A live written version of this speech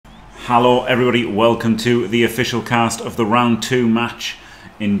Hello everybody, welcome to the official cast of the round 2 match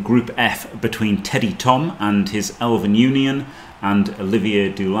in Group F between TeddyTom and his Elven Union and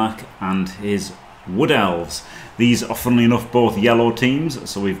Olivier DuLac and his Wood Elves. These are, funnily enough, both yellow teams,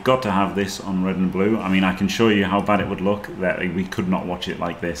 so we've got to have this on red and blue. I mean, I can show you how bad it would look. That we could not watch it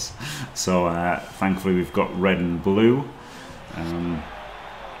like this. So thankfully we've got red and blue. I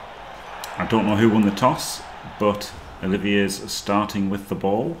don't know who won the toss, but Olivier's starting with the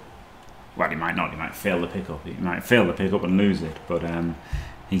ball. Well, he might not. He might fail the pickup. He might fail the pickup and lose it. But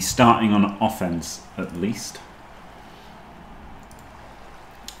he's starting on offense at least.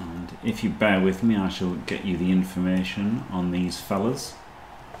 And if you bear with me, I shall get you the information on these fellas.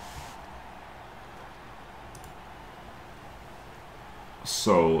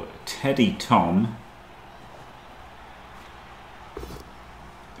 So, TeddyTom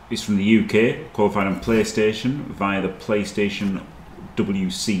is from the UK, qualified on PlayStation via the PlayStation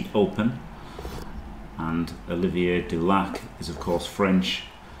WC Open, and Olivier DuLac is of course French.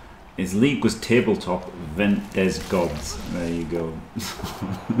 His league was tabletop Vent des Gods. There you go.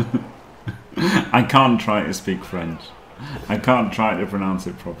 I can't try to speak French. I can't try to pronounce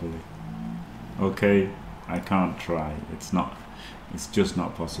it properly. Okay, I can't try. It's just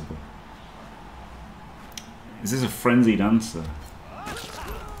not possible. Is this a frenzied answer?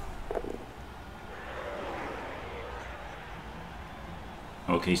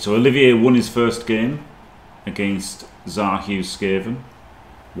 Okay, so Olivier won his first game against Zarhugh Skaven,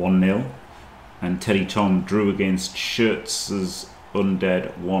 1-0, and TeddyTom drew against Shirts'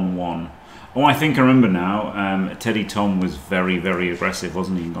 Undead 1-1. Oh, I think I remember now. TeddyTom was very, very aggressive,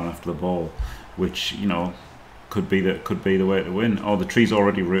 wasn't he, going after the ball, which, you know, could be the way to win. Oh, the tree's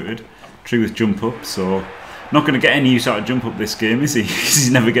already rooted. Tree with jump up, so not going to get any use out of jump up this game, is he? He's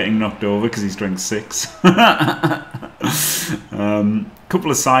never getting knocked over because he's strength 6. Couple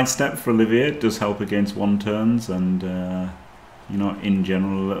of sidestep for Olivier. It does help against one turns and you know, in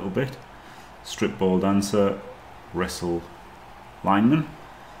general a little bit. Strip ball dancer, wrestle lineman,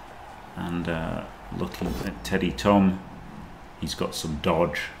 and looking at TeddyTom, he's got some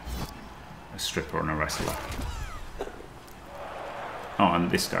dodge, a stripper and a wrestler. Oh, and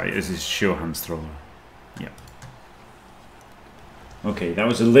this guy is his sure hands thrower. Yep. Okay, that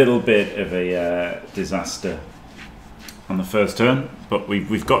was a little bit of a disaster on the first turn, but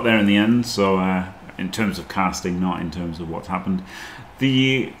we've got there in the end. So in terms of casting, not in terms of what's happened.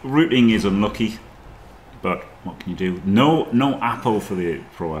 The routing is unlucky, but what can you do? No apple for the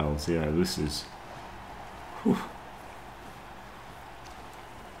Pro Elves. Yeah, this is. Whew.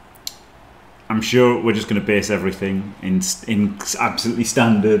 I'm sure we're just going to base everything in absolutely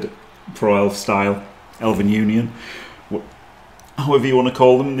standard Pro Elf style, Elven Union, however you want to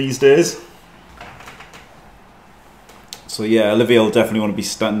call them these days. So yeah, Olivier will definitely want to be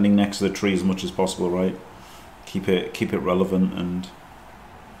standing next to the tree as much as possible, right? Keep it relevant, and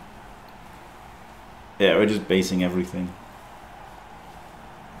yeah, we're just basing everything.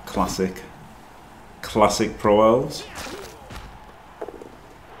 Classic Pro Elves.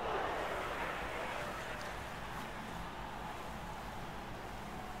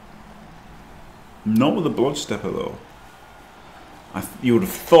 Not with a Bloodstepper though. You would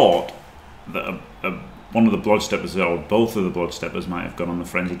have thought that one of the Bloodsteppers, or both of the Bloodsteppers, might have gone on the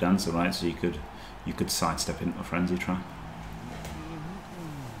Frenzy Dancer, right? So you could sidestep into a Frenzy Trap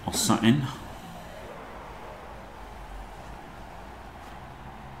or something.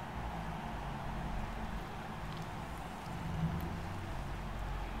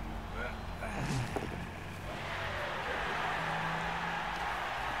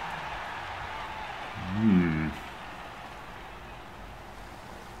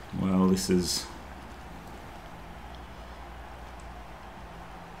 Well, this is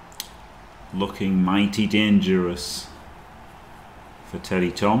looking mighty dangerous for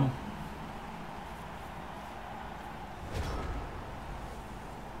TeddyTom.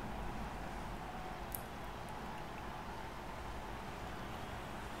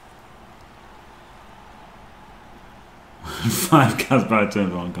 Five cast by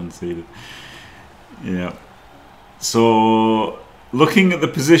turn, one conceded. Yeah. So looking at the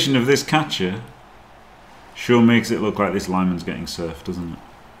position of this catcher sure makes it look like this lineman's getting surfed, doesn't it?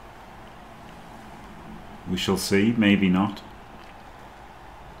 We shall see, maybe not.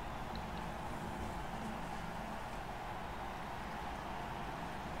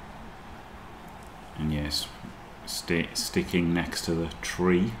 And yes, sticking next to the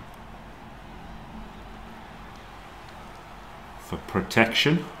tree for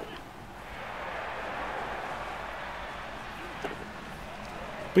protection.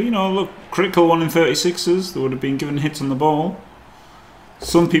 But you know, look, critical 1 in 36s that would have been given hits on the ball.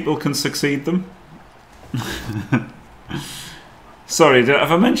 Some people can succeed them. Sorry,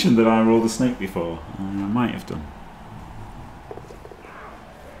 have I mentioned that I rolled a snake before? I might have done.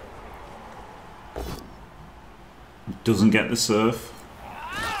 Doesn't get the surf.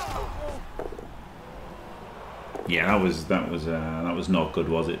 Yeah, that was not good,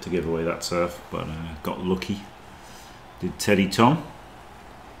 was it, to give away that surf? But got lucky. Did TeddyTom.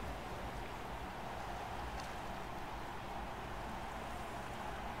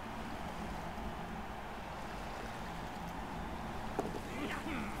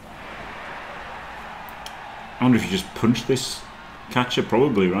 I wonder if you just punch this catcher,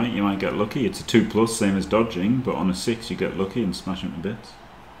 probably, right? You might get lucky. It's a 2+, same as dodging, but on a 6 you get lucky and smash him to bits.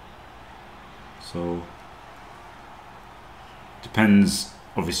 So, depends,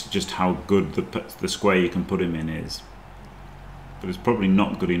 obviously, just how good the square you can put him in is. But it's probably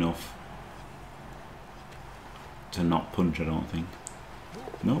not good enough to not punch, I don't think.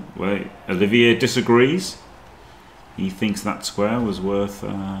 No, wait, Olivier disagrees. He thinks that square was worth...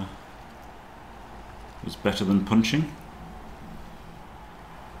 was better than punching.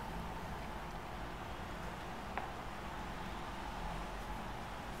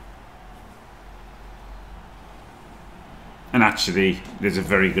 And actually, there's a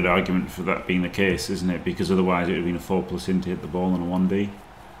very good argument for that being the case, isn't it? Because otherwise it would have been a 4+ in to hit the ball on a 1D.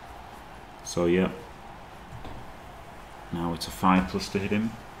 So yeah. Now it's a 5+ to hit him.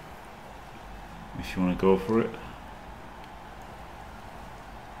 If you want to go for it.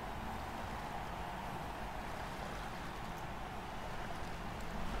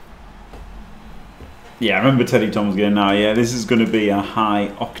 Yeah, I remember TeddyTom's going, now, yeah, this is going to be a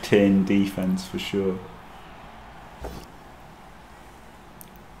high octane defense for sure.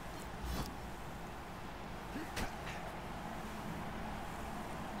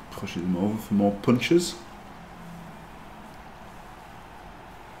 Pushes him over for more punches.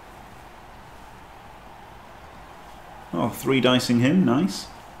 Oh, 3 dicing him, nice.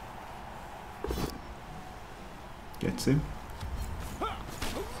 Gets him.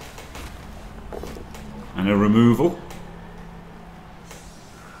 And a removal.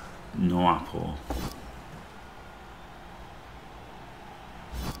 No apple.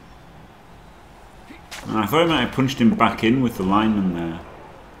 I thought I might have punched him back in with the lineman there.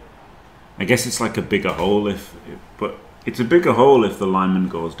 I guess it's like a bigger hole but it's a bigger hole if the lineman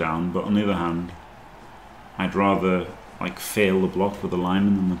goes down, but on the other hand, I'd rather like fail the block with the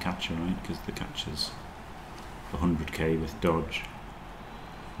lineman than the catcher, right? Because the catcher's 100k with dodge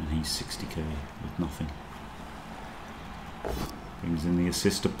and he's 60k with nothing. Brings in the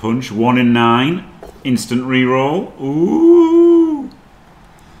assist to punch. 1 in 9. Instant reroll. Ooh!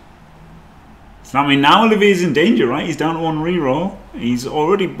 So I mean, now Olivier's in danger, right? He's down to 1 reroll. He's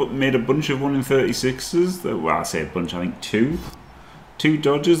already made a bunch of 1 in 36s. Well, I say a bunch, I think 2. 2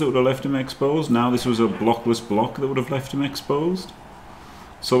 dodges that would have left him exposed. Now this was a blockless block that would have left him exposed.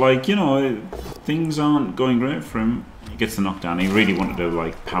 So, like, you know, things aren't going great for him. He gets the knockdown. He really wanted to,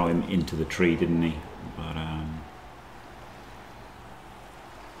 like, power him into the tree, didn't he? But,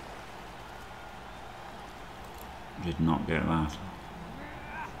 did not get that.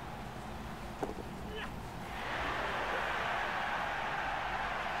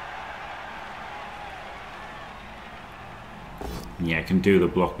 Yeah, I can do the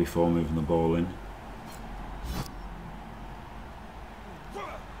block before moving the ball in.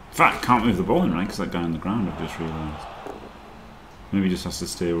 In fact, can't move the ball in, right? Because that guy on the ground, I've just realised. Maybe he just has to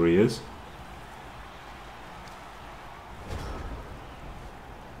stay where he is.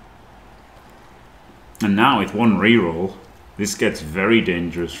 And now with 1 reroll, this gets very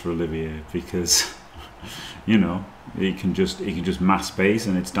dangerous for Olivier because, you know, he can just mass base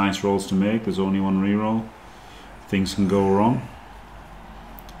and it's dice rolls to make. There's only 1 reroll. Things can go wrong.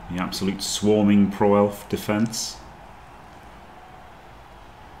 The absolute swarming pro elf defense.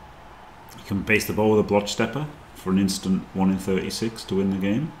 You can base the ball with a blotch stepper for an instant 1 in 36 to win the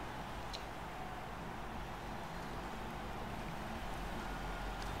game.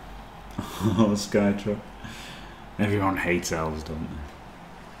 Oh, Skytrap. Everyone hates elves, don't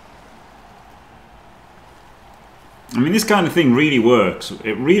they? I mean, this kind of thing really works.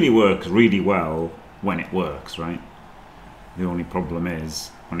 It really works really well when it works, right? The only problem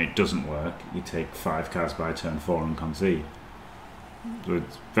is, when it doesn't work, you take 5 cards by turn 4 and concede. So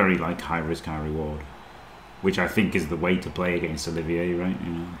it's very, like, high risk, high reward. Which I think is the way to play against Olivier, right?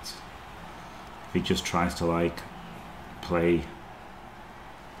 You know, if he just tries to, like, play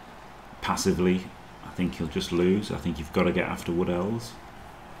passively, I think he'll just lose. I think you've got to get after Wood Elves,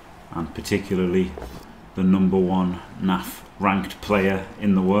 and particularly the #1 NAF ranked player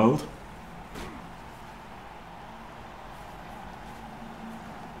in the world.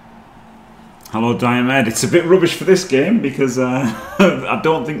 Hello, Diomed. It's a bit rubbish for this game because I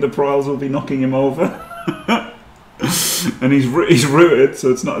don't think the Proyles will be knocking him over. And he's rooted,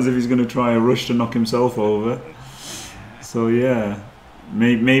 so it's not as if he's going to try a rush to knock himself over. So yeah,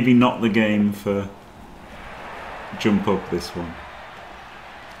 maybe not the game for jump up this one.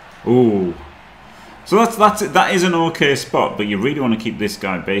 Ooh. So that's it. That is an okay spot, but you really want to keep this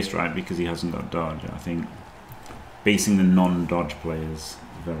guy based right because he hasn't got dodge. I think basing the non-dodge players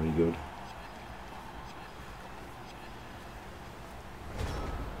very good.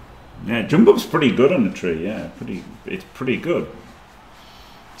 Yeah, jump up's pretty good on the tree. Yeah, it's pretty good.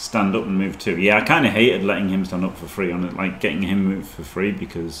 Stand up and move too. Yeah, I kind of hated letting him stand up for free on it, like getting him moved for free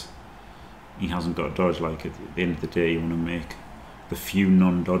because he hasn't got dodge. Like at the end of the day, you want to make the few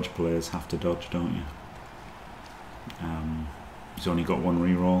non-dodge players have to dodge, don't you? He's only got one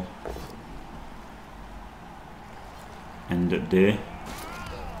reroll. End at day.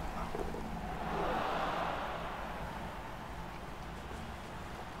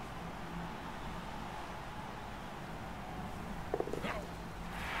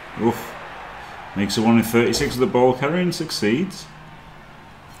 Oof. Makes a 1 in 36 with the ball carrier and succeeds.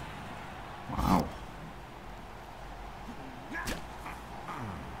 Wow.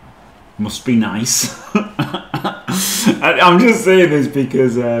 Must be nice. I'm just saying this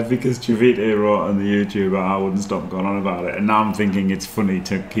because Chavite wrote on the YouTube I wouldn't stop going on about it, and now I'm thinking it's funny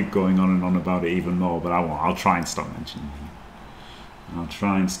to keep going on and on about it even more. But I'll try and stop mentioning it. I'll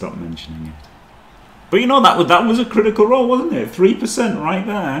try and stop mentioning it. But you know that was a critical roll, wasn't it? 3% right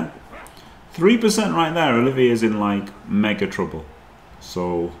there. 3% right there. Olivier's in like mega trouble.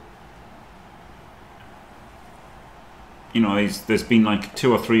 So you know there's been like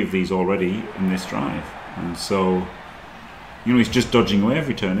 2 or 3 of these already in this drive, and so you know he's just dodging away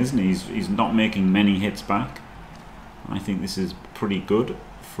every turn, isn't he? He's not making many hits back. I think this is pretty good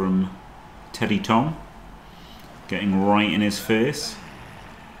from TeddyTom, getting right in his face.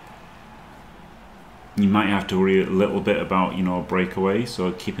 You might have to worry a little bit about, you know, a breakaway,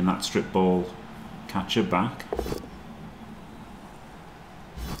 so keeping that strip ball catcher back.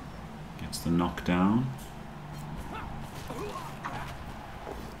 Gets the knockdown.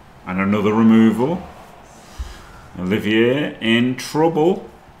 And another removal. Olivier in trouble.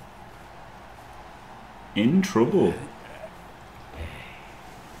 In trouble.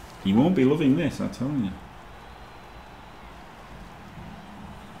 He won't be loving this, I tell you.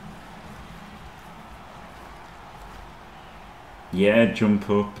 Yeah, jump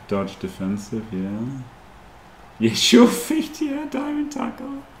up, dodge defensive, yeah. Yeah, sure feet, yeah, diamond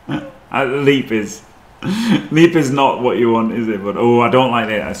tackle. Leap is not what you want, is it? But oh, I don't like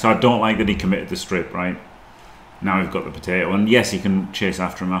it. So I don't like that he committed the strip, right? Now we've got the potato, and yes, he can chase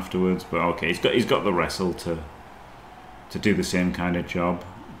after him afterwards. But okay, he's got the wrestle to do the same kind of job.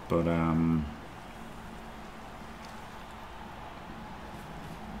 But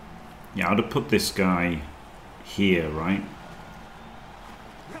yeah, I'd have put this guy here, right?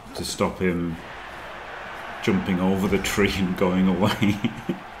 To stop him jumping over the tree and going away.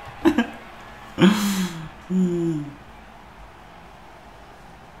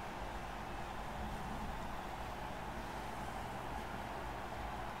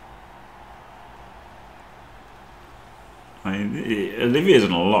 Olivier's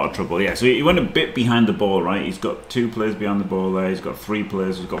in a lot of trouble. Yeah, so he went a bit behind the ball, right? He's got 2 players behind the ball there. He's got 3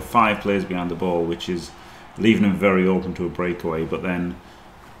 players. He's got 5 players behind the ball, which is leaving him very open to a breakaway. But then,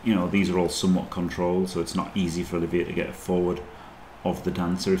 you know, these are all somewhat controlled, so it's not easy for Olivier to get forward of the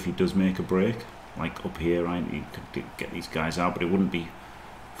dancer if he does make a break. Like up here, right? He could get these guys out, but it wouldn't be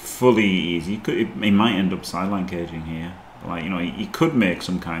fully easy. He might end up sideline caging here. Like, you know, he could make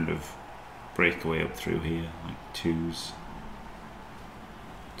some kind of breakaway up through here, like twos.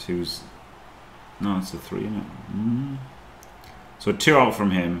 No, it's a 3, isn't it? So 2 out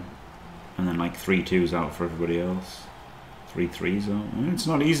from him, and then like 3 2s out for everybody else. 3 3s out. It's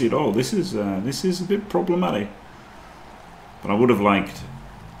not easy at all. This is a bit problematic. But I would have liked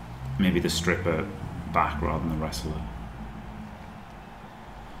maybe the stripper back rather than the wrestler.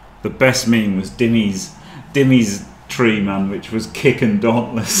 The best meme was Dimmy's tree, man, which was kick and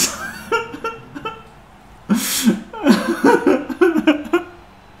dauntless.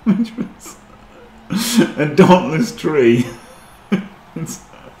 Which was a dauntless tree.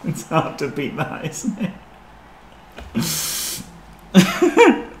 It's hard to beat that, isn't it?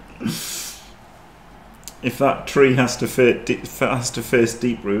 If that tree has to face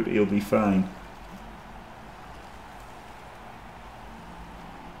deep root, he'll be fine.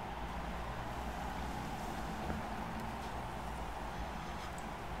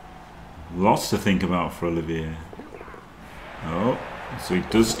 Lots to think about for Olivier. Oh, So he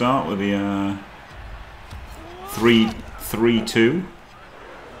does start with the 3-2.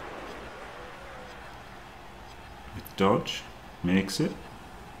 With dodge. Makes it.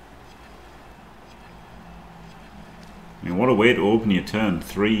 I mean, what a way to open your turn.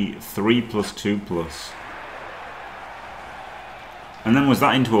 3 plus 2 plus. And then was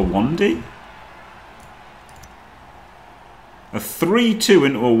that into a 1D? A 3-2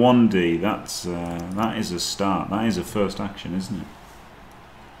 into a 1D. That is a start. That is a first action, isn't it?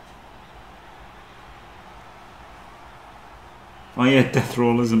 Oh yeah, death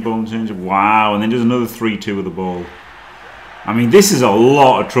rollers and ball changer. Wow, and then there's another 3-2 with the ball. I mean, this is a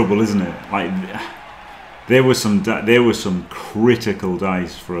lot of trouble, isn't it? Like, there were some critical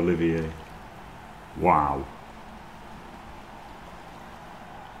dice for Olivier. Wow.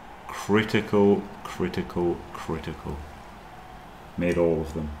 Critical. Made all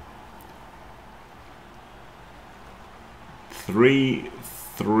of them.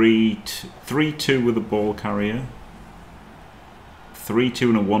 3-2 with the ball carrier. 3-2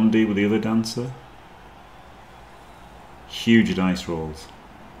 and a 1D with the other dancer. Huge dice rolls.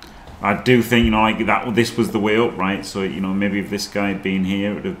 I do think, you know, like that. This was the way up, right? So, you know, maybe if this guy had been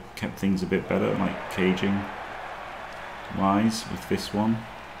here, it would have kept things a bit better, like caging wise with this one.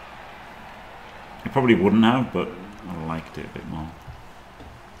 It probably wouldn't have, but I liked it a bit more.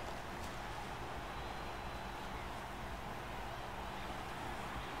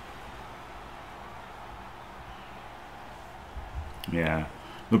 Yeah.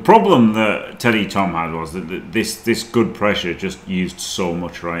 The problem that TeddyTom had was that this good pressure just used so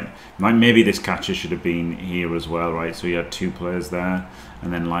much, right? Like maybe this catcher should have been here as well, right? So you had 2 players there,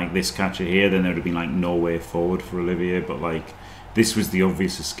 and then like this catcher here, then there would have been like no way forward for Olivier, but like this was the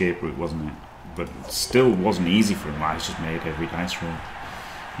obvious escape route, wasn't it? But it still wasn't easy for him. He's just made every dice roll.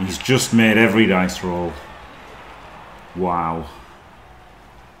 He's just made every dice roll. Wow.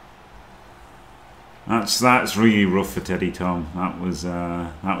 That's really rough for TeddyTom.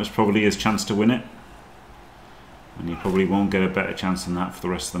 That was probably his chance to win it, and he probably won't get a better chance than that for the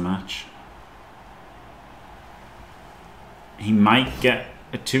rest of the match. He might get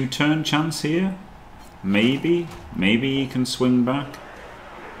a 2-turn chance here. Maybe he can swing back.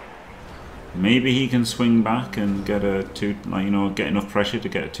 Maybe he can swing back and get a get enough pressure to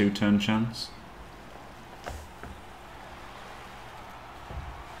get a 2-turn chance.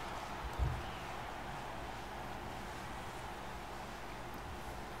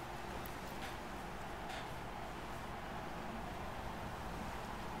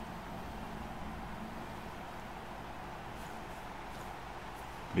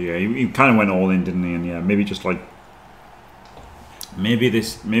 Yeah, he kind of went all in, didn't he? And yeah, maybe just like maybe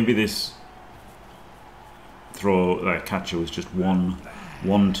this throw catcher was just one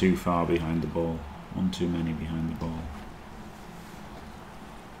too far behind the ball, one too many behind the ball.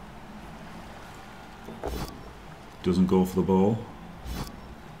 Doesn't go for the ball.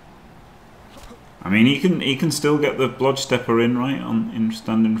 I mean, he can still get the blodge stepper in, right, in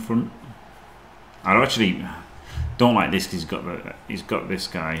stand in front. I actually don't like this because he's got this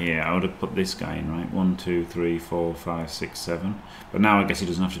guy here. I would have put this guy in, right? 1, 2, 3, 4, 5, 6, 7. But now I guess he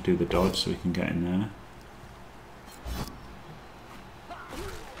doesn't have to do the dodge, so he can get in there.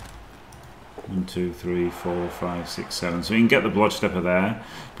 1, 2, 3, 4, 5, 6, 7. So he can get the blodge stepper there.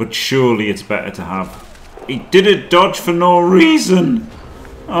 But surely it's better to have. He did a dodge for no reason.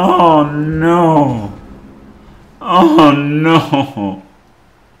 Oh no! Oh no!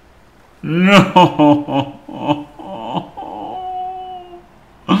 No!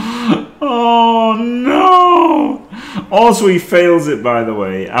 Oh no! Also, he fails it, by the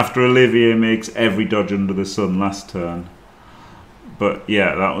way, after Olivier makes every dodge under the sun last turn. But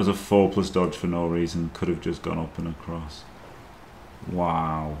yeah, that was a 4+ dodge for no reason. Could have just gone up and across.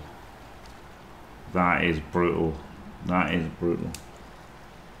 Wow. That is brutal. That is brutal.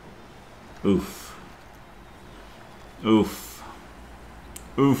 Oof. Oof.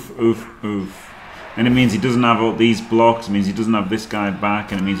 Oof, oof, oof. And it means he doesn't have all these blocks. It means he doesn't have this guy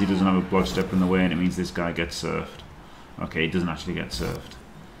back, and it means he doesn't have a block step in the way, and it means this guy gets served. Okay, he doesn't actually get served.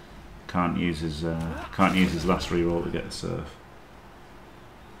 Can't use his last reroll to get a serve.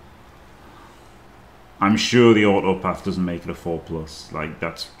 I'm sure the auto path doesn't make it a 4+. Like,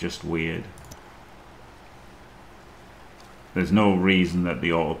 that's just weird. There's no reason that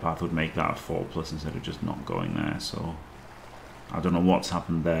the auto path would make that a 4+ instead of just not going there. So I don't know what's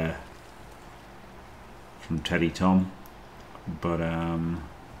happened there from TeddyTom, but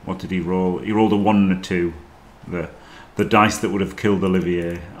what did he roll? He rolled a 1 and a 2, the dice that would have killed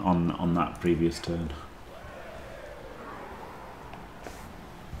Olivier on that previous turn.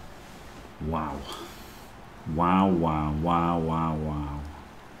 Wow. Wow, wow, wow, wow, wow.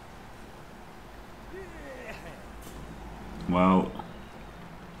 Well,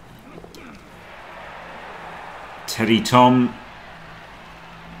 TeddyTom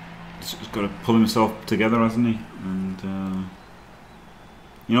has got to pull himself together, hasn't he? And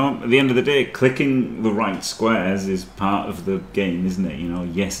you know, at the end of the day, clicking the right squares is part of the game, isn't it? You know,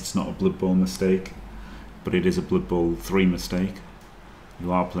 yes, it's not a Blood Bowl mistake, but it is a Blood Bowl 3 mistake.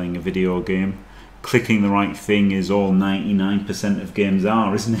 You are playing a video game. Clicking the right thing is all 99% of games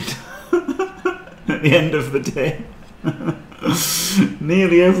are, isn't it? At the end of the day.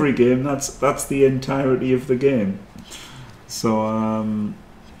 Nearly every game, that's the entirety of the game. So,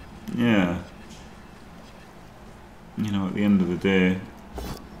 yeah. You know, at the end of the day,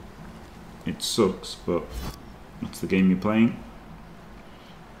 it sucks, but that's the game you're playing.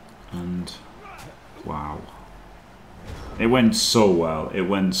 And, wow. It went so well. It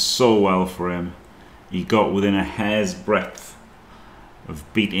went so well for him. He got within a hair's breadth of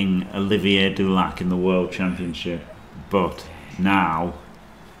beating Olivier DuLac in the World Championship. But now,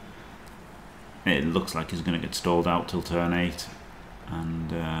 it looks like he's going to get stalled out till turn 8.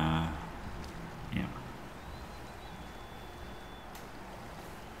 And, yeah.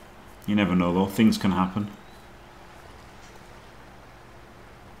 You never know though, things can happen.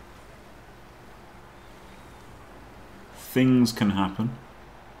 Things can happen.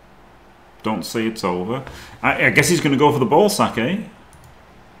 Don't say it's over. I guess he's going to go for the ball sack, eh?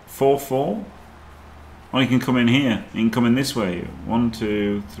 4-4. Or he can come in here. He can come in this way. 1,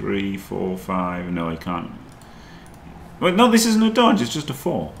 2, 3, 4, 5. No, he can't. Wait, no, this isn't a dodge. It's just a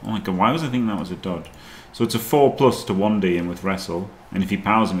 4. Oh my god, why was I thinking that was a dodge? So it's a 4+ to 1D in with wrestle. And if he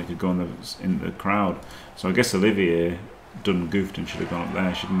powers him, it could go in the crowd. So I guess Olivier done goofed and should have gone up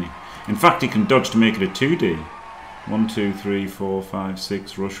there, shouldn't he? In fact, he can dodge to make it a 2D. 1, 2, 3, 4, 5,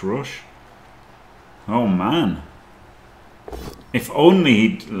 6. Rush, rush. Oh man. If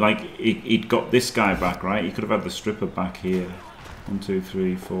only he'd got this guy back, right? He could have had the stripper back here. 1, 2,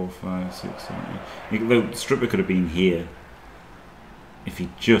 3, 4, 5, 6, 7, 8. The stripper could have been here if he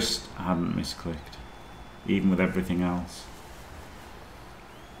just hadn't misclicked, even with everything else.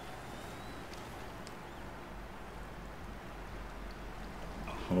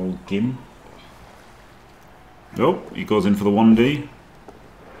 Hello, Gim. Nope, he goes in for the 1D.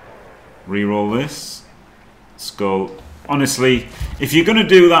 Reroll this. Skull. Honestly, if you're going to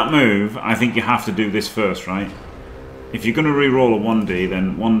do that move, I think you have to do this first, right? If you're going to re-roll a 1D,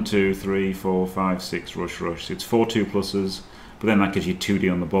 then 1, 2, 3, 4, 5, 6, rush, rush. It's 4 2+s, but then that gives you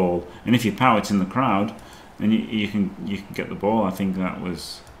 2D on the ball. And if you power, it's in the crowd, and you can get the ball. I think that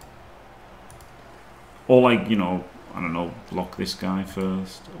was... Or like, you know, I don't know, block this guy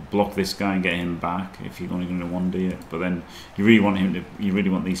first. Block this guy and get him back if you're only going to 1D it. But then you really want him to... You really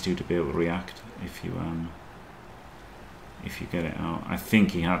want these two to be able to react if you get it out. I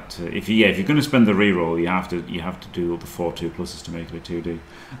think he had to. If you're going to spend the reroll, you have to do all the 4 2+s to make it a 2D.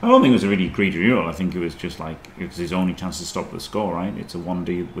 I don't think it was a really greedy reroll. I think it was just like it was his only chance to stop the score. Right? It's a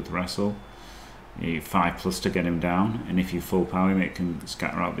 1D with wrestle. 5+ to get him down, and if you full power him, it can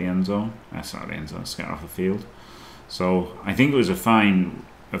scatter out the end zone. That's not the end zone. Scatter off the field. So I think it was a fine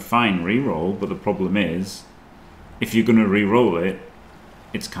reroll. But the problem is, if you're going to reroll it,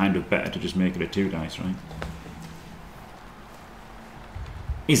 it's kind of better to just make it a 2 dice, right?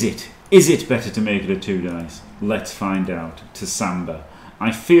 Is it? Is it better to make it a 2 dice? Let's find out. To Samba.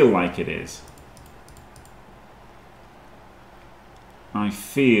 I feel like it is. I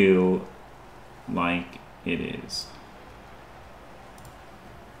feel like it is.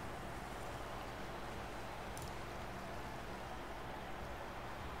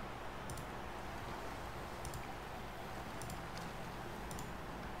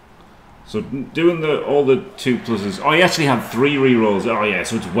 So doing all the 2+s. Oh, he actually had 3 rerolls. Oh yeah,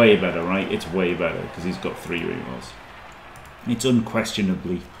 so it's way better, right? It's way better because he's got 3 rerolls. It's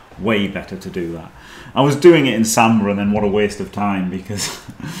unquestionably way better to do that. I was doing it in Samba, and then what a waste of time because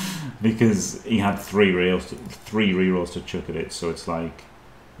because he had 3 rerolls to chuck at it. So it's like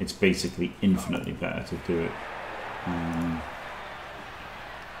it's basically infinitely better to do it.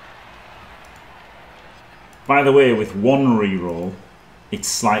 By the way, with 1 reroll, it's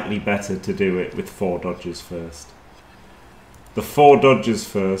slightly better to do it with 4 dodges first. The 4 dodges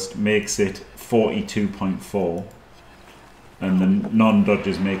first makes it 42.4, and the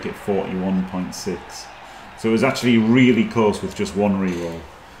non-dodges make it 41.6. So it was actually really close with just 1 reroll.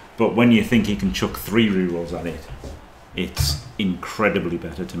 But when you think you can chuck 3 rerolls at it, it's incredibly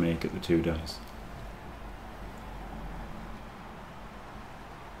better to make it the 2 dice.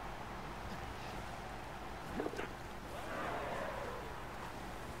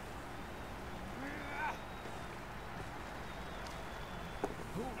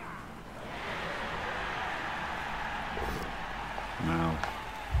 Wow.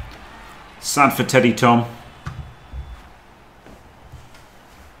 Sad for TeddyTom.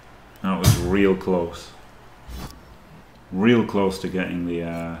 That was real close. Real close to getting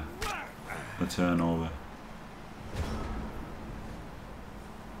the turnover.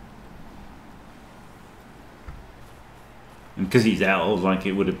 And because he's out, like,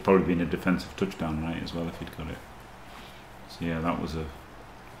 it would have probably been a defensive touchdown, right, as well, if he'd got it. So yeah, that was a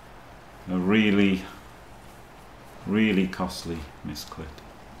really, really costly misclick.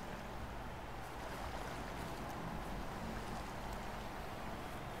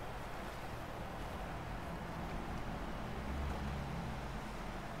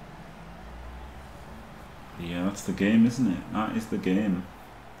 Yeah, that's the game, isn't it? That is the game.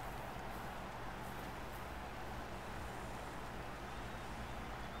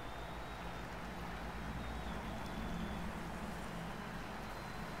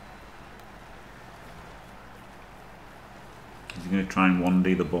 He's going to try and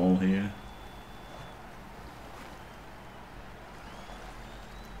 1D the ball here.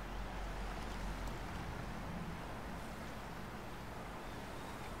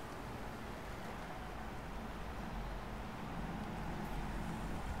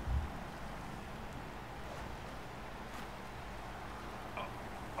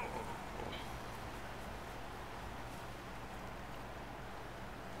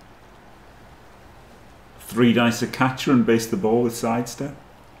 Three dice a catcher and base the ball with sidestep.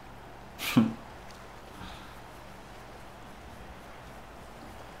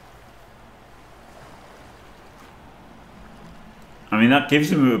 I mean, that gives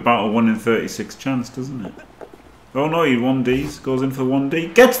him about a 1 in 36 chance, doesn't it? Oh no, he 1Ds, goes in for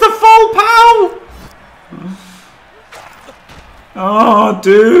 1D, gets the full pow! Oh,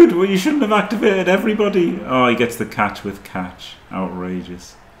 dude, well, you shouldn't have activated everybody. Oh, he gets the catch with catch.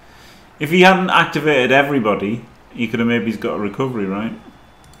 Outrageous. If he hadn't activated everybody, he could have maybe got a recovery, right?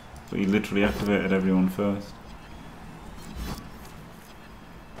 But he literally activated everyone first.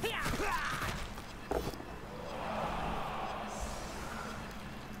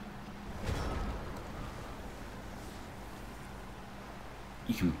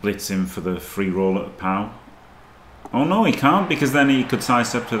 You can blitz him for the free roll at a pow. Oh no, he can't, because then he could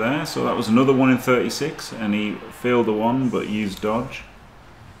sidestep to there. So that was another 1 in 36, and he failed the one but used dodge.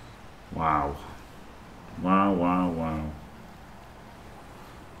 Wow. Wow, wow, wow.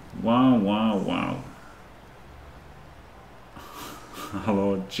 Wow, wow, wow.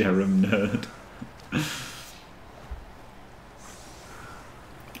 Hello, Jerem Nerd.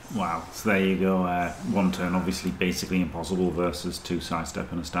 Wow, so there you go. One turn, obviously basically impossible versus 2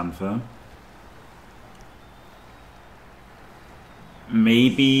 sidestep and a stand firm.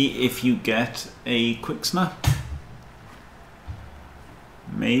 Maybe if you get a quick snap.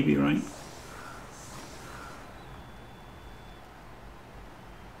 Maybe, right?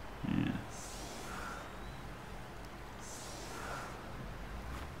 Yeah.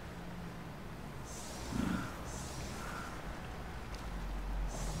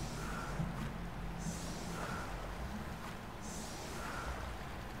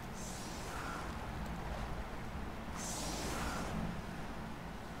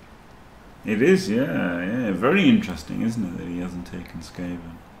 It is, yeah. Very interesting, isn't it, that he hasn't taken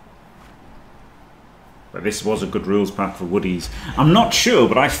Skaven. But this was a good rules pack for Woodies. I'm not sure,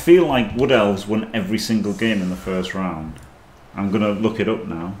 but I feel like Wood Elves won every single game in the first round. I'm going to look it up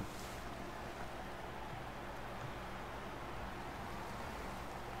now.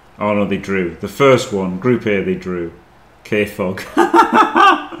 Oh no, they drew. The first one, Group A, they drew. K-Fog.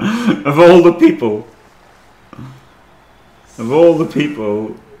 Of all the people. Of all the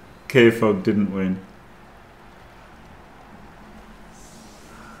people, K-Fog didn't win.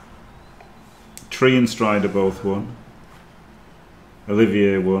 Tree and Strider both won.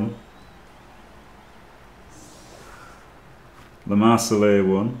 Olivier won. Le Marseillais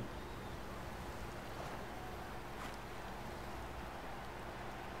won.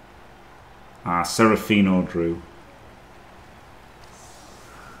 Serafino drew.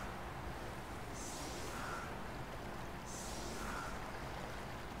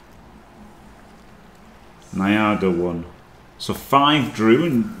 Nayada won. So 5 drew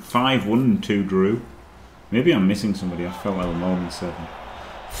and 5 won and 2 drew. Maybe I'm missing somebody. I felt like more than 7.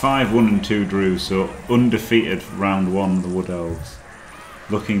 5 won and 2 drew. So undefeated round 1. The Wood Elves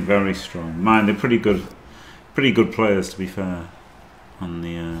looking very strong. Man, they're pretty good players, to be fair, on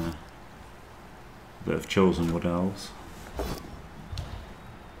the that have chosen Wood Elves.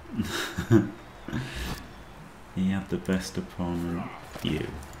 He had the best opponent. You.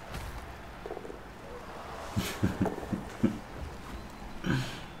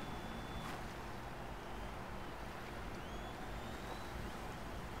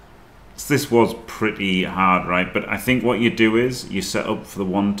 this was pretty hard, right? But I think what you do is you set up for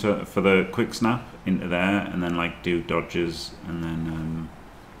the quick snap into there, and then like do dodges, and then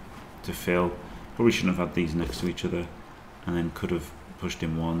to fill. Probably shouldn't have had these next to each other, and then could have pushed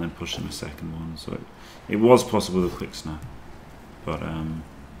in one, then pushed in a second one. So it was possible with a quick snap, but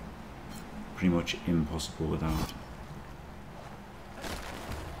pretty much impossible without.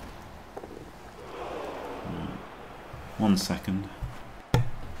 1 second.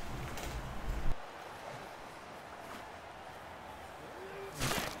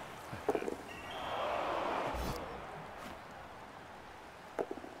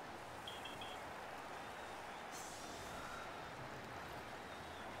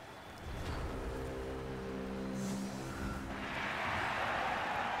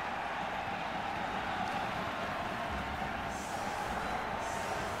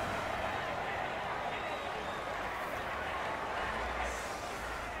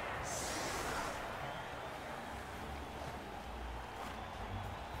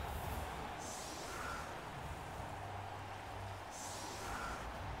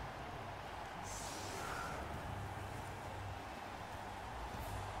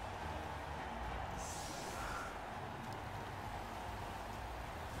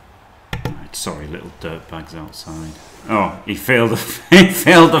 Sorry, little dirtbags outside. Oh, he failed. He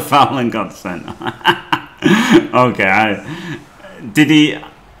failed the foul and got sent. Okay, did he?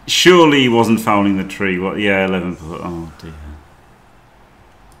 Surely he wasn't fouling the tree. What? Yeah, 11 foot. Oh dear.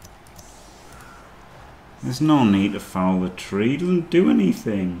 There's no need to foul the tree. He doesn't do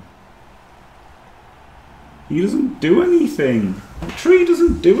anything. He doesn't do anything. The tree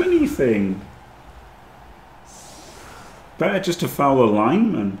doesn't do anything. Better just to foul a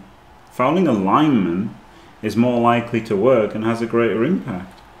lineman. Fouling a lineman is more likely to work and has a greater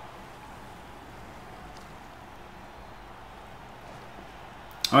impact.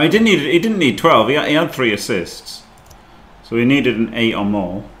 Oh, he didn't need 12. He had 3 assists, so he needed an 8 or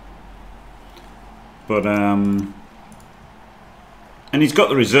more. But and he's got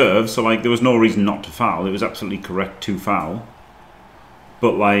the reserve, so like there was no reason not to foul. It was absolutely correct to foul.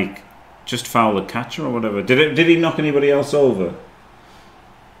 But like, just foul the catcher or whatever. Did he knock anybody else over?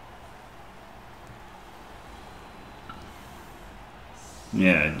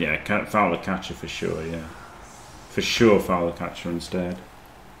 Yeah, foul the catcher for sure, yeah. For sure foul the catcher instead.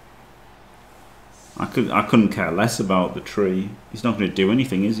 I couldn't care less about the tree. He's not going to do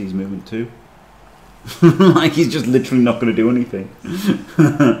anything, is he? He's moving 2. Like, he's just literally not going to do anything.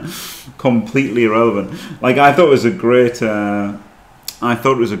 Completely irrelevant. Like, I thought it was a great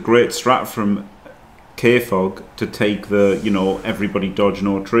strat from K-Fog to take the, you know, everybody dodge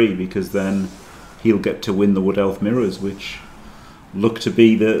no tree, because then he'll get to win the Wood Elf Mirrors, which look to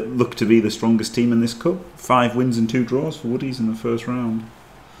be the strongest team in this cup. 5 wins and 2 draws for Woodies in the first round.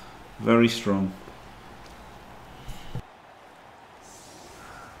 Very strong.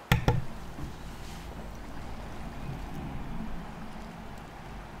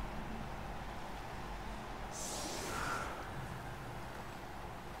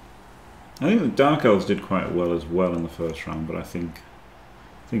 I think the Dark Elves did quite well as well in the first round, but I think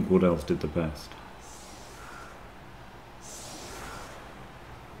Wood Elves did the best.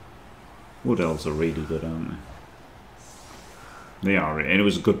 Wood Elves are really good, aren't they? They are, and it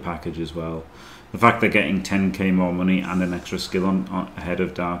was a good package as well. The fact they're getting 10k more money and an extra skill on ahead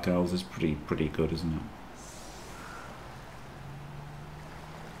of Dark Elves is pretty good, isn't it?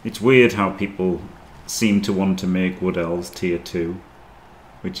 It's weird how people seem to want to make Wood Elves tier 2,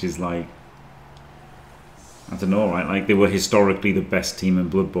 which is like, I don't know, right? Like, they were historically the best team in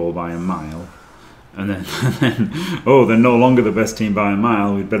Blood Bowl by a mile. And then, oh, they're no longer the best team by a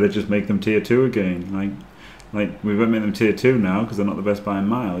mile. We'd better just make them tier 2 again. Like we better make them tier 2 now because they're not the best by a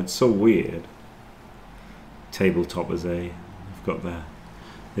mile. It's so weird. Tabletoppers, eh?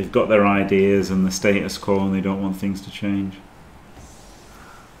 They've got their ideas and the status quo, and they don't want things to change.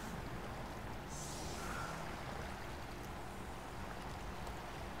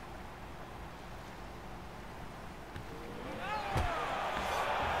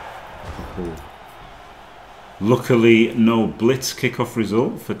 Luckily, no blitz kickoff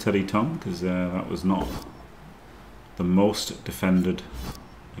result for TeddyTom, because that was not the most defended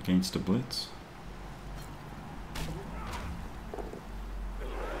against a blitz.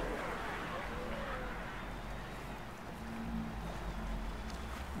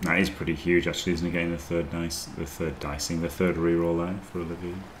 That is pretty huge, actually, isn't it? Getting the third reroll there for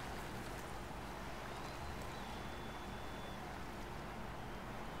Olivier.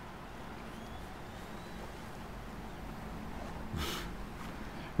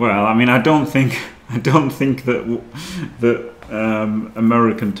 Well, I mean, I don't think I don't think that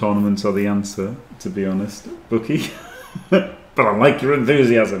American tournaments are the answer, to be honest, Bookie. But I like your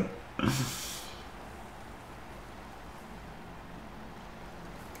enthusiasm.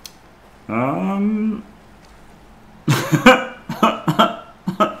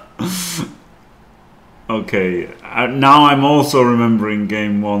 Okay, now I'm also remembering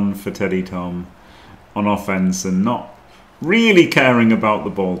game 1 for TeddyTom on offense and not really caring about the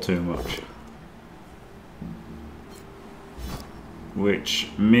ball too much, which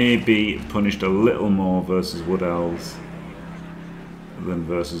may be punished a little more versus Wood Elves than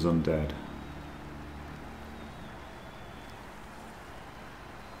versus Undead.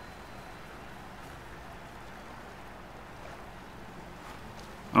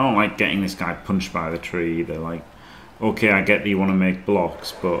 I don't like getting this guy punched by the tree either. Like, okay, I get that you want to make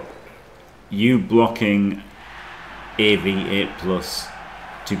blocks, but you blocking AV 8+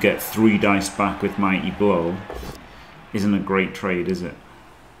 to get 3 dice back with Mighty Blow isn't a great trade, is it?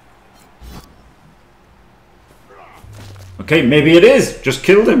 Okay, maybe it is. Just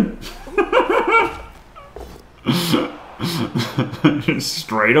killed him.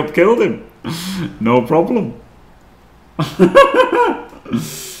 Straight up killed him. No problem.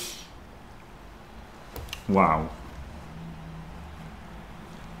 Wow.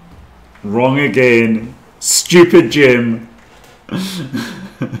 Wrong again. Stupid Jim.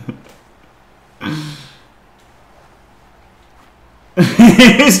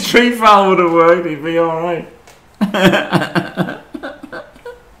 His tree foul would have worked, he'd be alright.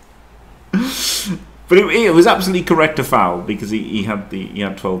 But it was absolutely correct to foul because he had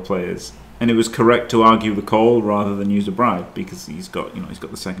 12 players. And it was correct to argue the call rather than use a bribe because he's got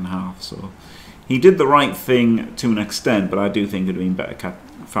the second half. So he did the right thing to an extent, but I do think it'd have been better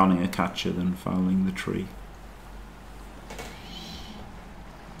fouling a catcher than fouling the tree.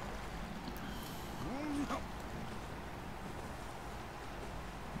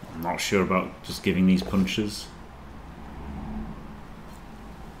 I'm not sure about just giving these punches.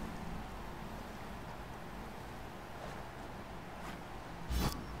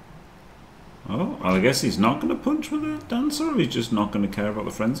 Oh, well, I guess he's not going to punch with a dancer, or he's just not going to care about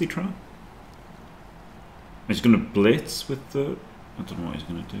the frenzy trap. He's going to blitz with the... I don't know what he's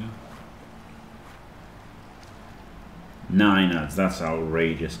going to do. 9 ads, that's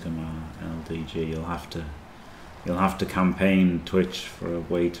outrageous, come on, LDG. You'll have to campaign Twitch for a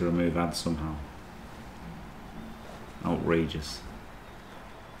way to remove ads somehow. Outrageous.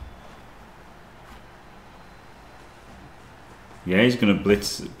 Yeah, he's going to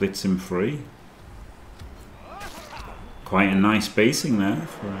blitz him free. Quite a nice spacing there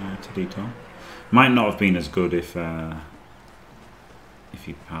for TeddyTom. Might not have been as good if you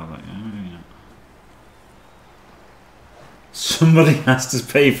power that. Yeah. Somebody has to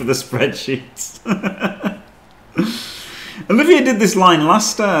pay for the spreadsheets. Olivier did this line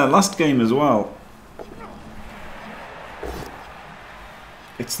last game as well.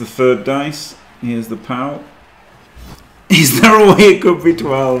 It's the 3rd dice. Here's the POW. Is there a way it could be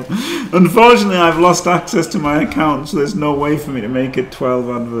 12? Unfortunately, I've lost access to my account, so there's no way for me to make it 12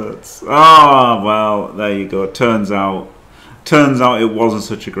 adverts. Ah, well, there you go. Turns out it wasn't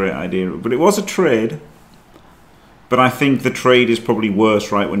such a great idea. But it was a trade. But I think the trade is probably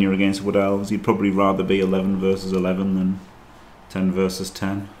worse, right, when you're against Wood Elves. You'd probably rather be 11 versus 11 than 10 versus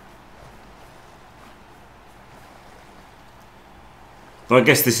 10. Though I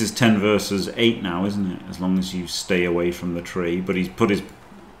guess this is 10 versus 8 now, isn't it? As long as you stay away from the tree. But he's put his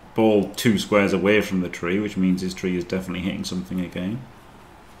ball 2 squares away from the tree, which means his tree is definitely hitting something again.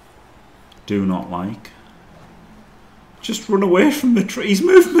 Do not like. Just run away from the tree. He's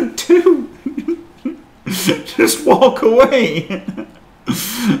movement 2. Just walk away.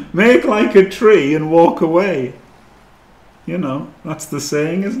 Make like a tree and walk away. You know, that's the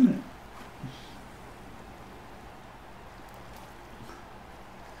saying, isn't it?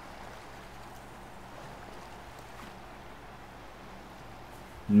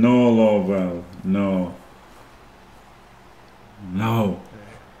 No, Lorwell. No. No.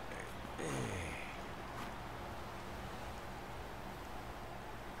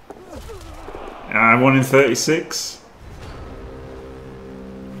 I won in 36.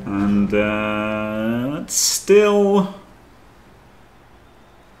 And it's still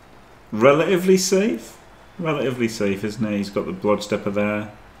relatively safe. Relatively safe, isn't it? He's got the blood stepper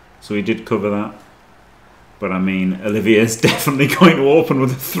there. So he did cover that. But I mean, Olivier's definitely going to open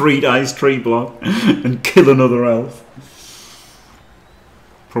with a 3 dice tree block and kill another elf.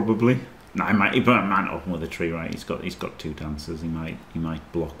 Probably. No, he might open with a tree, right? He's got 2 dancers. He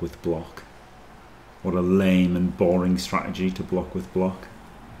might block with block. What a lame and boring strategy to block with block.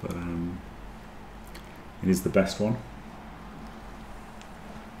 But It is the best one.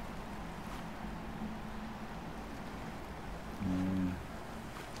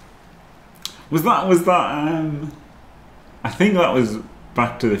 Was that I think that was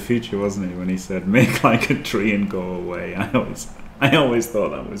Back to the Future, wasn't it, when he said make like a tree and go away. I always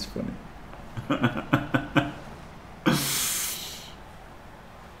thought that was funny.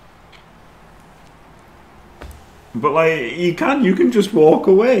 But like you can just walk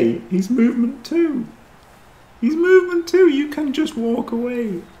away. He's movement too. He's movement too. You can just walk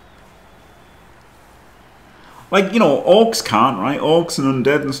away. Like, you know, orcs can't, right? Orcs and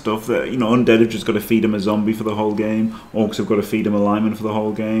undead and stuff, that, you know, undead have just got to feed him a zombie for the whole game. Orcs have got to feed him a lineman for the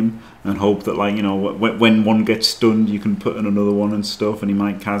whole game and hope that, like, you know, when one gets stunned, you can put in another one and stuff, and he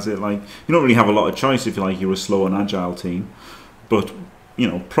might cas it. Like, you don't really have a lot of choice if you're a slow and agile team. But, you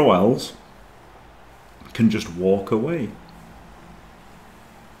know, pro elves can just walk away.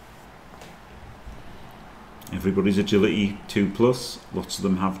 Everybody's agility 2+. Lots of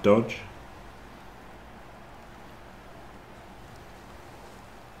them have dodge.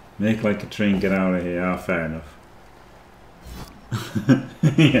 Make like a tree and get out of here. Ah, fair enough.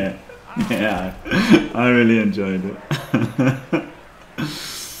 Yeah, I really enjoyed it.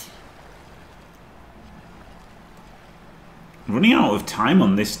 Running out of time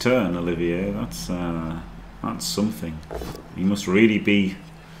on this turn, Olivier. That's something. You must really be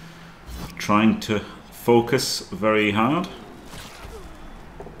trying to focus very hard.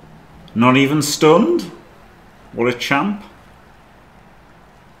 Not even stunned. What a champ.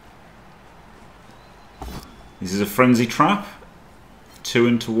 This is a frenzy trap. 2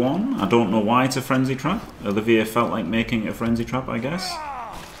 into 1. I don't know why it's a frenzy trap. Olivier felt like making it a frenzy trap, I guess.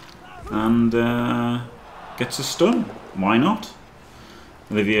 And gets a stun. Why not?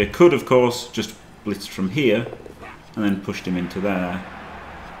 Olivier could, of course, just blitzed from here and then pushed him into there,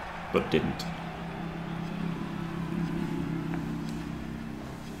 but didn't.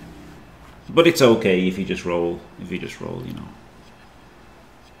 But it's okay if you just roll. If you just roll, you know.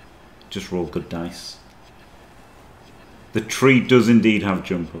 Just roll good dice. The tree does indeed have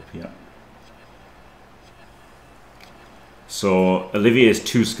jump up, yeah. So Olivier is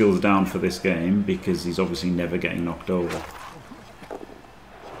 2 skills down for this game because he's obviously never getting knocked over.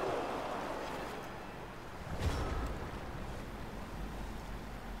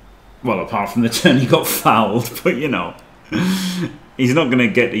 Well, apart from the turn he got fouled, but you know. He's not going to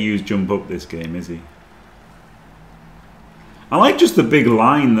get to use jump up this game, is he? I like just the big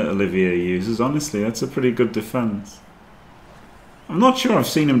line that Olivier uses, honestly. That's a pretty good defense. I'm not sure I've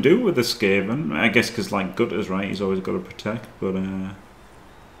seen him do it with the Skaven. I guess because, like, Gutters, right, he's always got to protect. But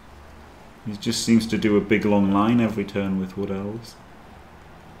he just seems to do a big long line every turn with Wood Elves.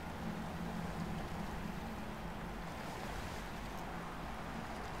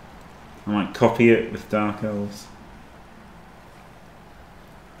 I might copy it with Dark Elves.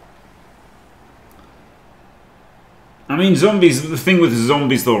 I mean, zombies, the thing with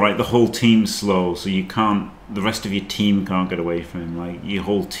zombies though, right, the whole team's slow, so you can't, the rest of your team can't get away from him. Like, your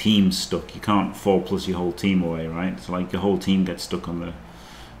whole team's stuck. You can't 4+ your whole team away, right? So, like, your whole team gets stuck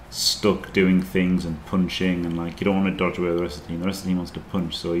doing things and punching, and, like, you don't want to dodge away the rest of the team. The rest of the team wants to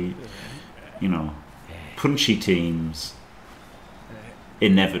punch, so, you know, punchy teams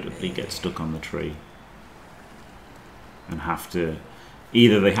inevitably get stuck on the tree. And have to,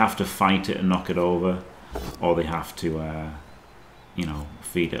 either they have to fight it and knock it over, or they have to, you know,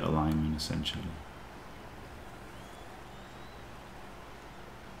 feed it a lineman, essentially.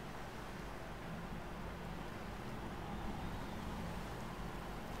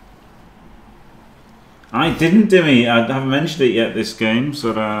 I didn't, Dimmy. I haven't mentioned it yet this game,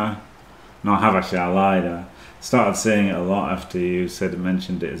 so no, I have actually. I lied. I started saying it a lot after you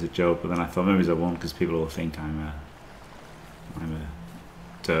mentioned it as a joke, but then I thought maybe I won't because people will think I'm a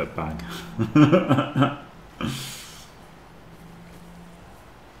dirtbag.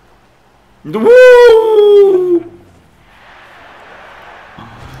 Woo!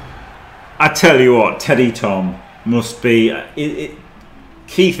 I tell you what, TeddyTom must be.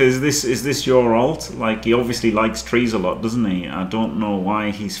 Keith, is this your alt? Like, he obviously likes trees a lot, doesn't he? I don't know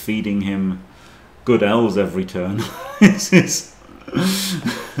why he's feeding him good elves every turn. It's his...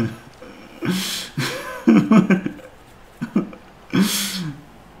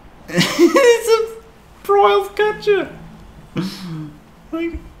 It's a pro elf catcher.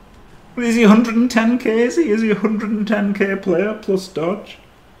 Like, is he 110k? Is he a 110k player plus dodge?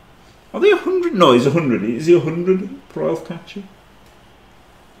 Are they 100? No, he's 100. Is he 100 pro elf catcher?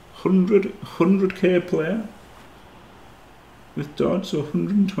 100k player with dodge, so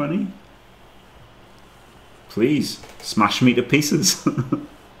 120. Please smash me to pieces.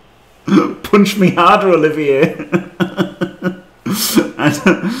 punch me harder, Olivier.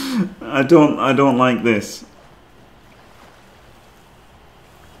 I don't like this.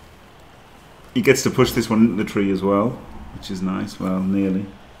 He gets to push this one into the tree as well, which is nice. Well, nearly.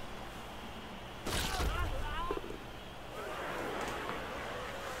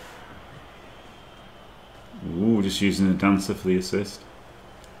 Ooh, just using the dancer for the assist.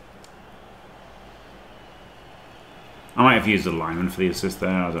 I might have used the lineman for the assist there,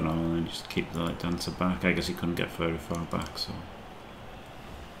 I don't know, and then just keep the dancer back. I guess he couldn't get very far back, so...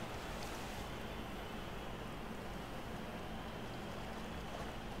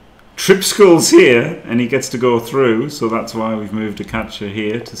 Trip Skull's here, and he gets to go through, so that's why we've moved a catcher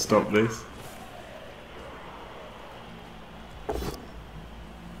here to stop this.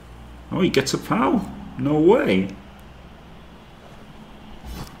 Oh, he gets a foul. No way.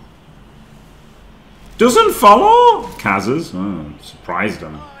 Doesn't follow? Kaz's? Oh, I'm surprised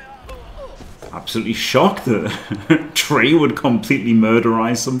him. Absolutely shocked that Trey would completely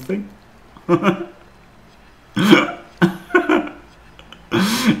murderize something.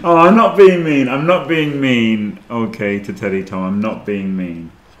 Oh, I'm not being mean. I'm not being mean. Okay, to TeddyTom. I'm not being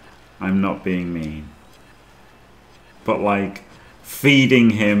mean. I'm not being mean. But like, feeding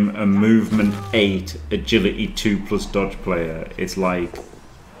him a movement 8, agility 2 plus dodge player, it's like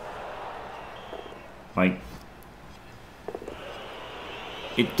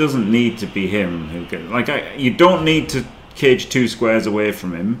it doesn't need to be him who gets, like, you don't need to cage 2 squares away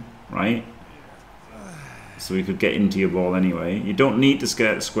from him, right? So he could get into your ball anyway. You don't need to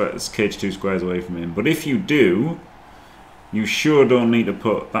cage 2 squares away from him, but if you do, you sure don't need to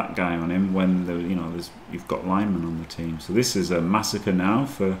put that guy on him when you've got linemen on the team. So this is a massacre now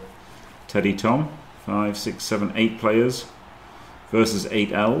for TeddyTom. 5, 6, 7, 8 players versus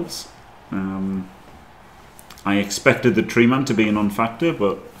 8 elves. I expected the tree man to be a non-factor,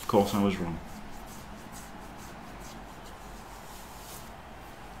 but of course I was wrong.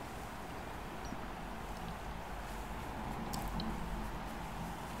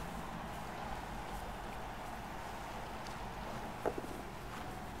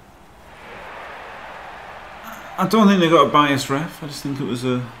 I don't think they got a biased ref. I just think it was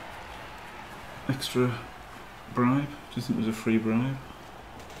a extra bribe. I just think it was a free bribe.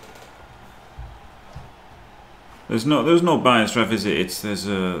 There's no biased ref, is it?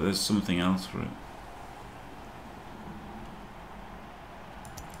 There's something else for it.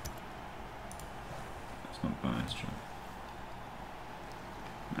 It's not biased ref.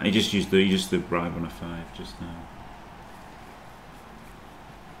 He just used the bribe on a 5 just now.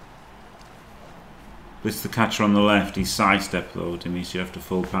 With the catcher on the left, he sidestepped though, to me, so you have to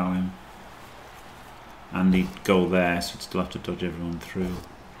full power him. And he'd go there, so you'd still have to dodge everyone through.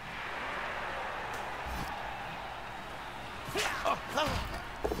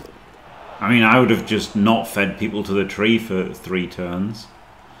 I mean, I would have just not fed people to the tree for 3 turns.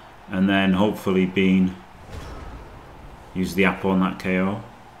 And then hopefully use the apple on that KO.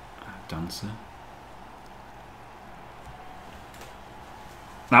 Dancer.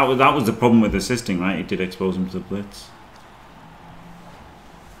 That was the problem with assisting, right? It did expose him to the blitz.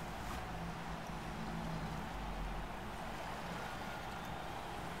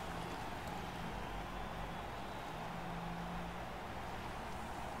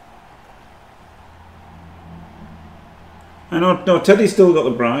 I know, no, Teddy's still got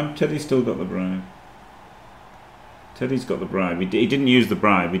the bribe. Teddy's still got the bribe. Teddy's got the bribe. He didn't use the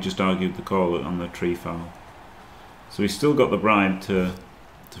bribe, he just argued the call on the tree foul. So he's still got the bribe to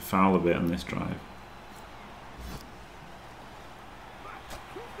foul a bit on this drive.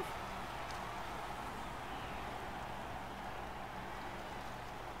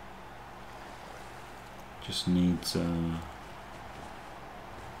 Just needs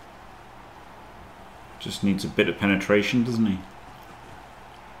a bit of penetration, doesn't he?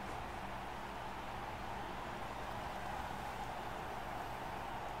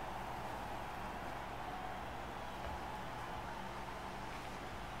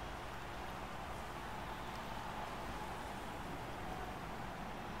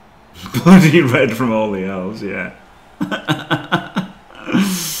 Bloody red from all the elves, yeah.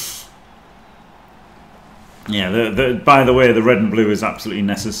 Yeah, by the way, the red and blue is absolutely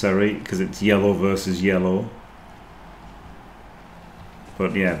necessary because it's yellow versus yellow.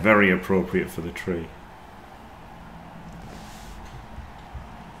 But yeah, very appropriate for the tree.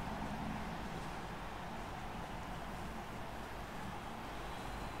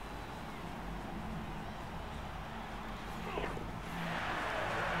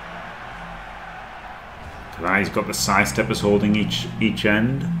 He's got the side steppers holding each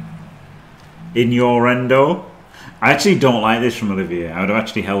end. In your endo. I actually don't like this from Olivier. I would have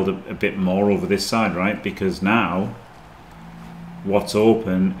actually held a bit more over this side, right? Because now what's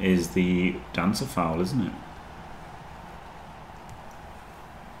open is the dancer foul, isn't it?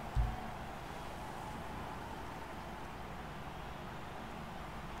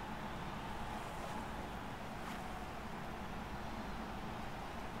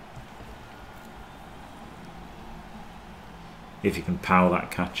 If you can power that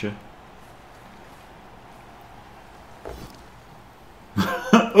catcher.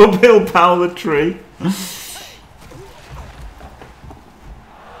 Uphill power the tree.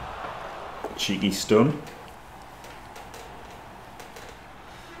 Cheeky stun.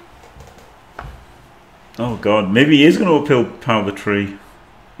 Oh god, maybe he is going to uphill power the tree.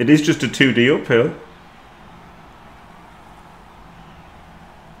 It is just a 2D uphill.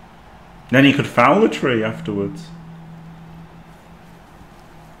 Then he could foul the tree afterwards.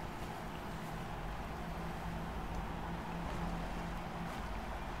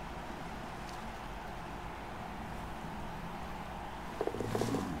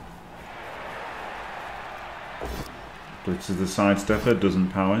 Blitzes the sidestepper,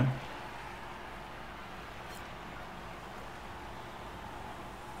 doesn't power him.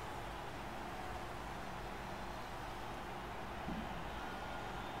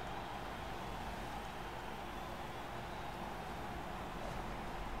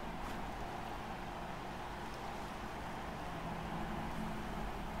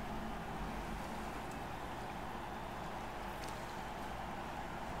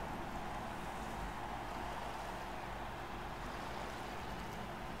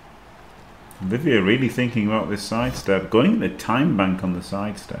 Olivier really thinking about this sidestep, going the time bank on the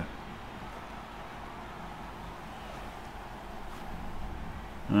sidestep.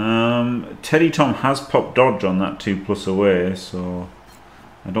 TeddyTom has popped dodge on that 2+ away, so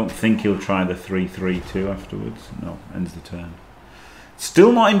I don't think he'll try the 3-3-2 afterwards. No, ends the turn.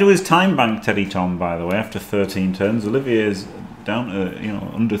 Still not into his time bank, TeddyTom, by the way, after 13 turns. Olivier's down to, you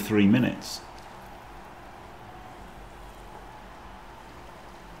know, under 3 minutes.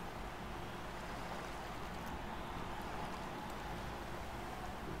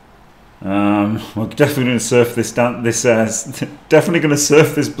 We're definitely going to surf this down. Definitely going to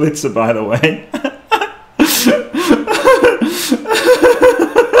surf this blitzer, by the way.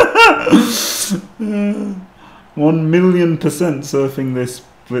 1,000,000% surfing this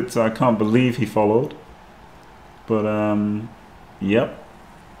blitzer. I can't believe he followed. But yep.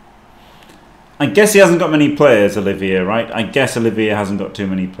 I guess he hasn't got many players, Olivier, right? I guess Olivier hasn't got too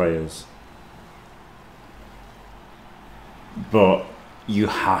many players. But you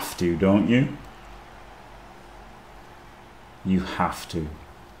have to, don't you? You have to.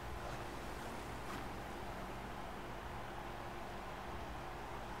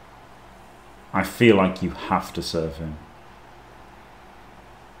 I feel like you have to serve him.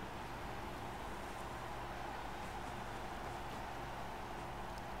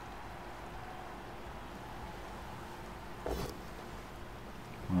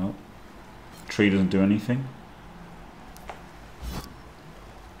 Well, tree doesn't do anything.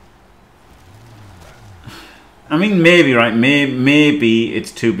 I mean, maybe, right? Maybe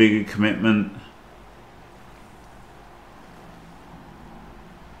it's too big a commitment.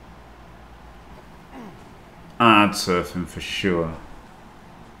 I'd surf him for sure.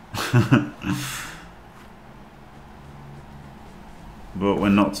 But we're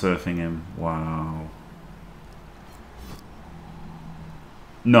not surfing him. Wow.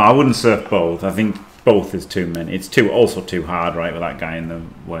 No, I wouldn't surf both. I think both is too many. It's also too hard, right, with that guy in the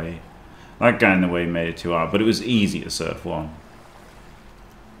way. That guy in the way made it too hard, but it was easy to surf one.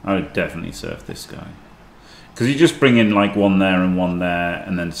 I would definitely surf this guy. Because you just bring in like one there,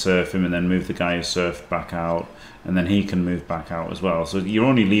 and then surf him, and then move the guy who surfed back out, and then he can move back out as well. So you're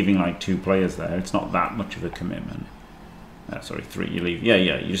only leaving like 2 players there. It's not that much of a commitment. Sorry, 3. You leave. Yeah,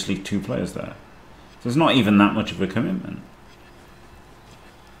 you just leave 2 players there. So it's not even that much of a commitment.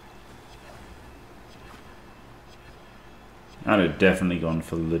 I'd have definitely gone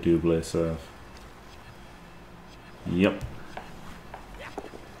for the double surf. Yep.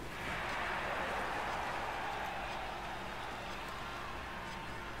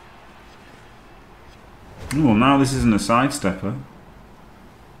 Oh, now this isn't a sidestepper.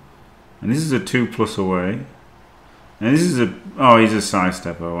 And this is a 2+ away. And this is a... Oh, he's a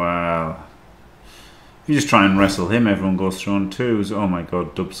sidestepper. Wow. If you just try and wrestle him, everyone goes through on 2s. Oh my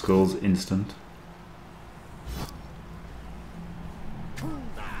god, dub skulls instant.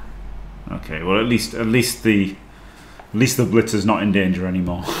 Okay, well at least the blitzer's not in danger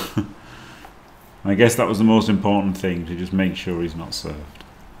anymore. I guess that was the most important thing, to just make sure he's not served.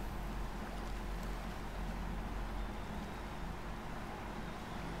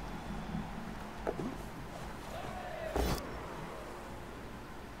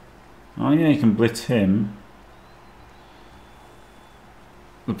 Oh yeah, you can blitz him.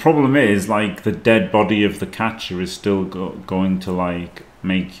 The problem is, like, the dead body of the catcher is still going to, like,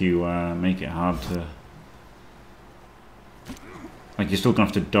 make you make it hard to. Like, you're still gonna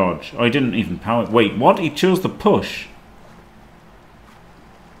have to dodge. Oh, he didn't even power. Wait, what? He chose the push.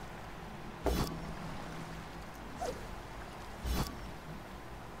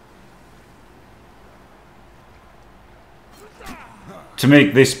 To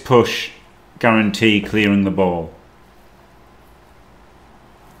make this push guarantee clearing the ball.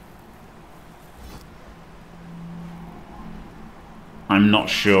 I'm not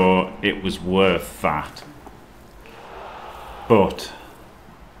sure it was worth that. But,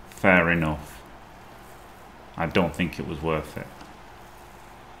 fair enough. I don't think it was worth it.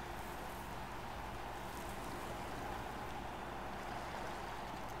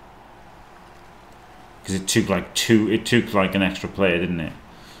 Because it took like an extra player, didn't it?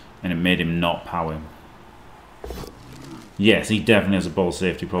 And it made him not power him. Yes, he definitely has a ball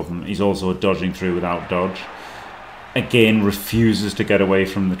safety problem. He's also dodging through without dodge. Again, refuses to get away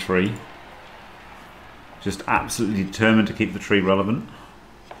from the tree. Just absolutely determined to keep the tree relevant.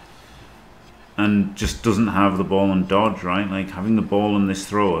 And just doesn't have the ball on dodge, right? Like, having the ball on this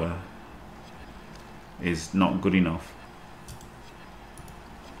thrower is not good enough.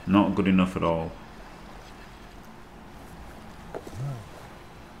 Not good enough at all.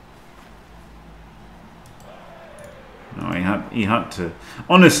 No, he had to.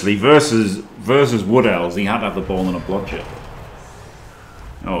 Honestly, versus Wood Elves, he had to have the ball in a blodger.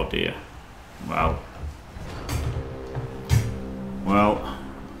 Oh dear. Well,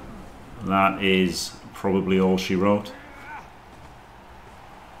 that is probably all she wrote.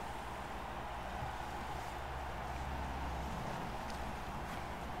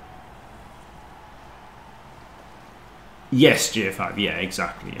 Yes, J5. Yeah,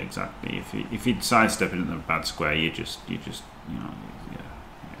 exactly. If you'd sidestep it in a bad square, you just, you know, yeah.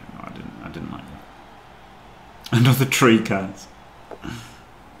 No, I didn't like that. Another tree cat.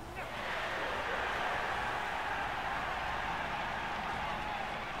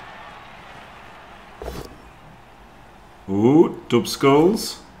 Ooh, dub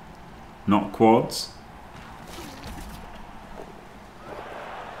skulls, not quads.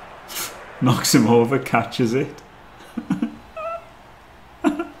 Knocks him over, catches it.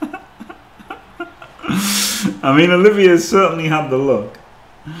 I mean, Olivier's certainly had the luck.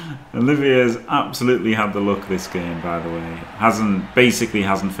 Olivier's absolutely had the luck this game, by the way. Basically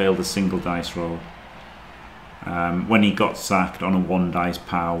hasn't failed a single dice roll. When he got sacked on a 1 dice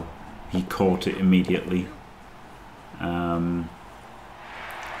pow, he caught it immediately. But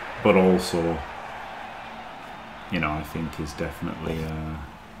also, you know, I think he's definitely. I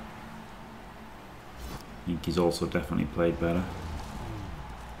think he's also definitely played better.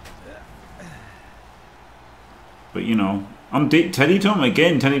 But you know, on TeddyTom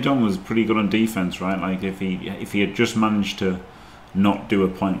again. TeddyTom was pretty good on defense, right? Like if he had just managed to not do a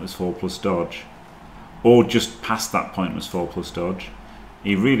pointless 4+ dodge, or just past that pointless 4+ dodge,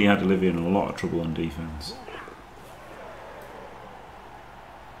 he really had Olivier in a lot of trouble on defense.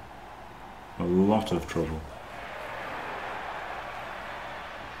 A lot of trouble.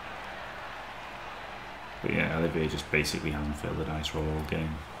 But yeah, Olivier just basically hasn't failed the dice roll all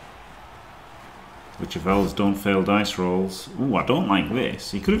game. Which if elves don't fail dice rolls. Ooh, I don't like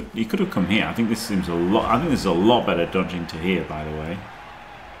this. He could have come here. I think this seems a lot. I think this is a lot better dodging to here, by the way.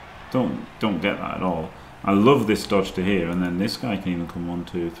 Don't get that at all. I love this dodge to here, and then this guy can even come 1,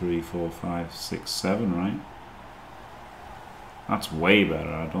 2, 3, 4, 5, 6, 7, right? That's way better.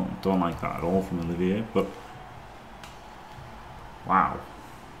 I don't like that at all from Olivier, but wow.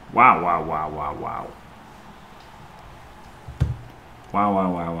 Wow.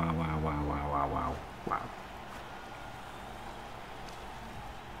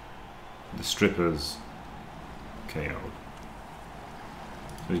 The strippers KO'd.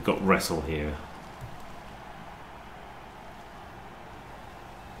 So he's got wrestle here.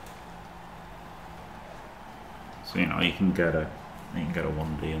 So you know you can get a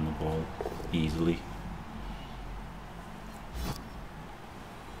 1D on the ball easily.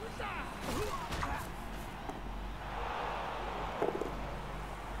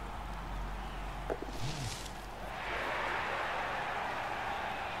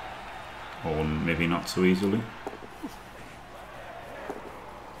 Or maybe not so easily.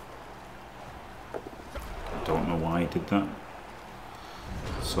 I don't know why he did that.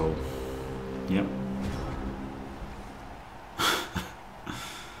 So, yep.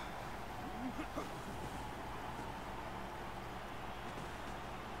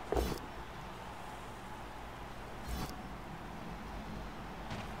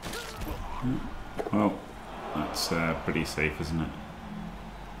 Well, that's pretty safe, isn't it?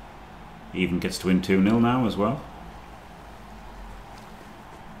 He even gets to win 2-0 now as well.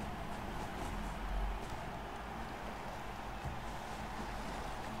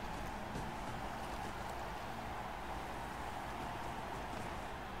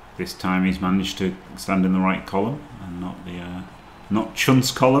 This time he's managed to stand in the right column and not the not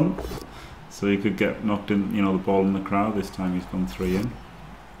Chunt's column, so he could get knocked in, you know, the ball in the crowd. This time he's gone 3 in.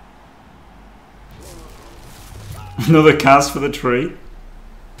 Another cast for the tree.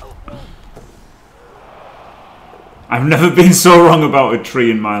 I've never been so wrong about a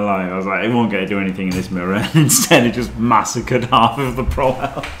tree in my life. I was like, it won't get to do anything in this mirror. And instead it just massacred half of the pro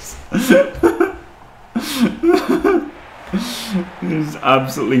house. It just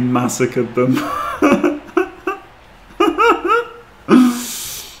absolutely massacred them.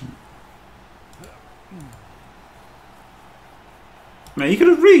 Now you could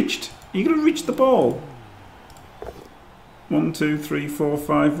have reached. You could have reached the ball. 1, 2, 3, 4,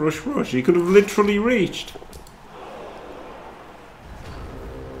 5, rush, rush. You could have literally reached.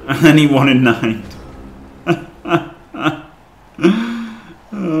 And then he won in 9.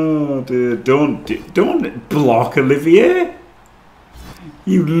 Oh dear, don't block Olivier.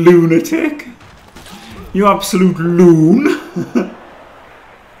 You lunatic. You absolute loon.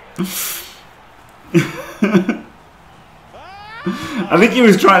 I think he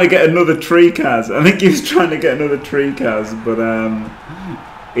was trying to get another tree Kaz. But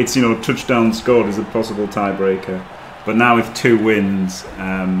it's, you know, touchdown scored is a possible tiebreaker. But now with 2 wins,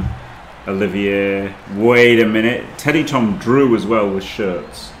 Olivier, wait a minute, TeddyTom drew as well with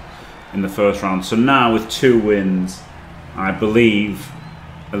shirts in the first round. So now with 2 wins, I believe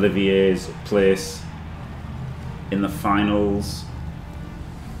Olivier's place in the finals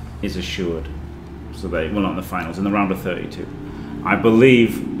is assured. So well, not in the finals, in the round of 32. I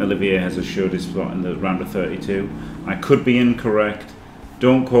believe Olivier has assured his spot in the round of 32. I could be incorrect.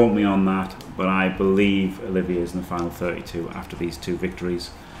 Don't quote me on that, but I believe Olivier is in the final 32 after these 2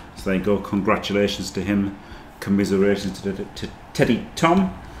 victories. So there you go. Congratulations to him. Commiserations to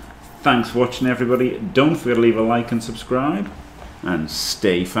TeddyTom. Thanks for watching, everybody. Don't forget to leave a like and subscribe. And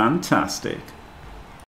stay fantastic.